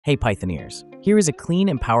Hey Pythoneers! Here is a clean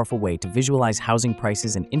and powerful way to visualize housing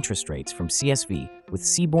prices and interest rates from CSV with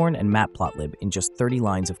Seaborn and Matplotlib in just 30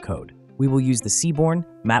 lines of code. We will use the Seaborn,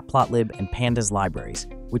 Matplotlib, and Pandas libraries,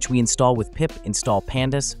 which we install with pip install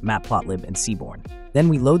pandas, Matplotlib, and Seaborn. Then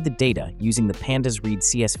we load the data using the pandas read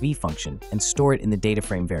CSV function and store it in the data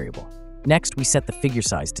frame variable. Next, we set the figure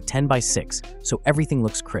size to 10 by 6 so everything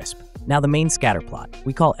looks crisp. Now the main scatterplot.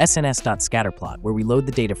 We call sns.scatterplot where we load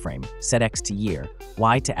the data frame, set x to year,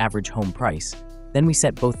 y to average home price. Then we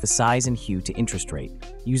set both the size and hue to interest rate,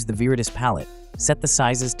 use the Viridis palette, set the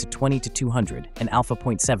sizes to 20 to 200 and alpha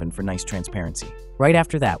 0.7 for nice transparency. Right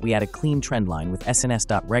after that, we add a clean trend line with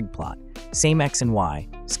sns.regplot, same x and y,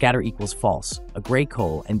 scatter equals false, a gray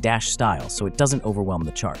col and dash style so it doesn't overwhelm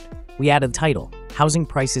the chart. We add a title, housing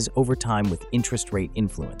prices over time with interest rate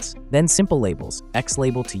influence. Then simple labels, X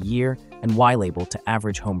label to year and Y label to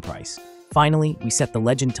average home price. Finally, we set the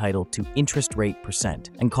legend title to interest rate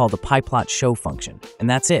percent and call the pyplot show function. And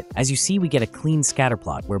that's it. As you see, we get a clean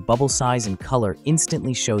scatterplot where bubble size and color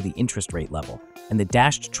instantly show the interest rate level, and the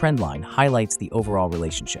dashed trend line highlights the overall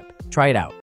relationship. Try it out.